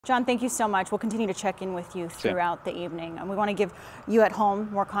John, thank you so much. We'll continue to check in with you throughout the evening. And we want to give you at home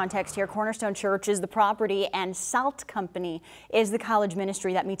more context here. Cornerstone Church is the property and Salt Company is the college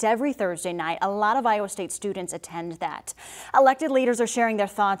ministry that meets every Thursday night. A lot of Iowa State students attend that. Elected leaders are sharing their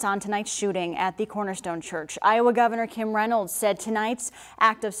thoughts on tonight's shooting at the Cornerstone Church. Iowa Governor Kim Reynolds said tonight's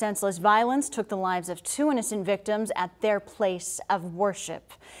act of senseless violence took the lives of 2 innocent victims at their place of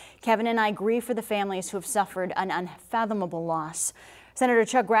worship. Kevin and I grieve for the families who have suffered an unfathomable loss. Senator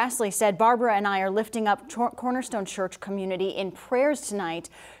Chuck Grassley said Barbara and I are lifting up Cornerstone Church community in prayers tonight.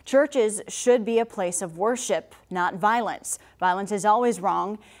 Churches should be a place of worship, not violence. Violence is always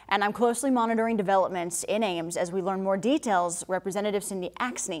wrong, and I'm closely monitoring developments in Ames as we learn more details. Representative Cindy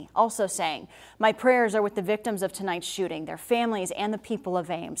Axney also saying, "My prayers are with the victims of tonight's shooting, their families, and the people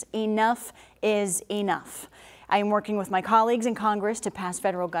of Ames. Enough is enough. I am working with my colleagues in Congress to pass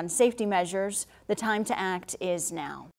federal gun safety measures. The time to act is now."